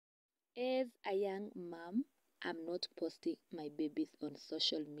As a young mom, I'm not posting my babies on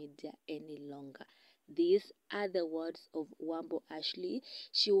social media any longer. These are the words of Wambo Ashley.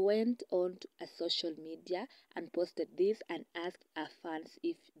 She went on to a social media and posted this and asked her fans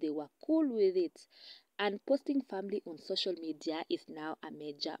if they were cool with it. And posting family on social media is now a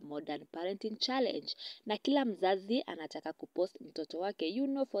major modern parenting challenge. Na kila mzazi anataka kupost mtoto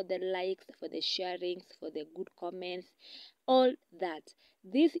wake, for the likes, for the sharings, for the good comments, all that.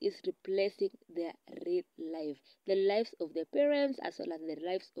 This is replacing their real life, the lives of the parents as well as the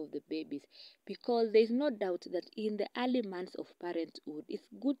lives of the babies. Because there is no doubt that in the early months of parenthood, it's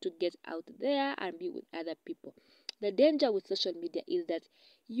good to get out there and be with other people. The danger with social media is that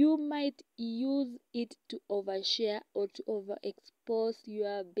you might use it to overshare or to overexpose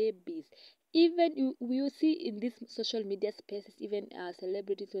your babies. Even you will see in these social media spaces, even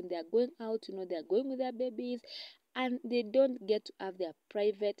celebrities, when they are going out, they are going with their babies and they don't get to have their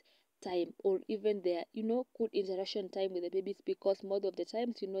private time or even their good interaction time with the babies, because most of the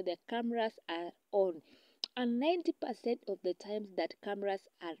times their cameras are on, and 90% of the times that cameras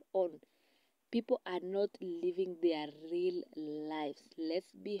are on, people are not living their real lives.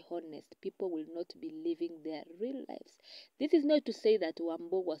 Let's be honest, people will not be living their real lives. This is not to say that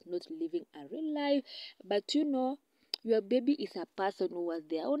Wambo was not living a real life, but your baby is a person who has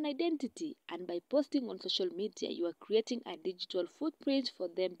their own identity, and by posting on social media, you are creating a digital footprint for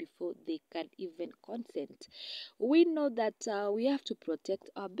them before they can even consent. We know that we have to protect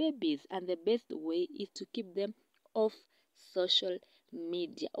our babies, and the best way is to keep them off social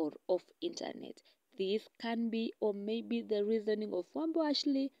media or off internet. This can be or maybe the reasoning of Wambo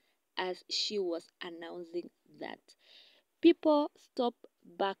Ashley as she was announcing that people stop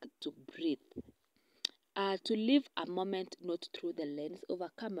back to breathe, to live a moment not through the lens of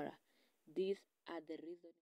a camera. These are the reasons.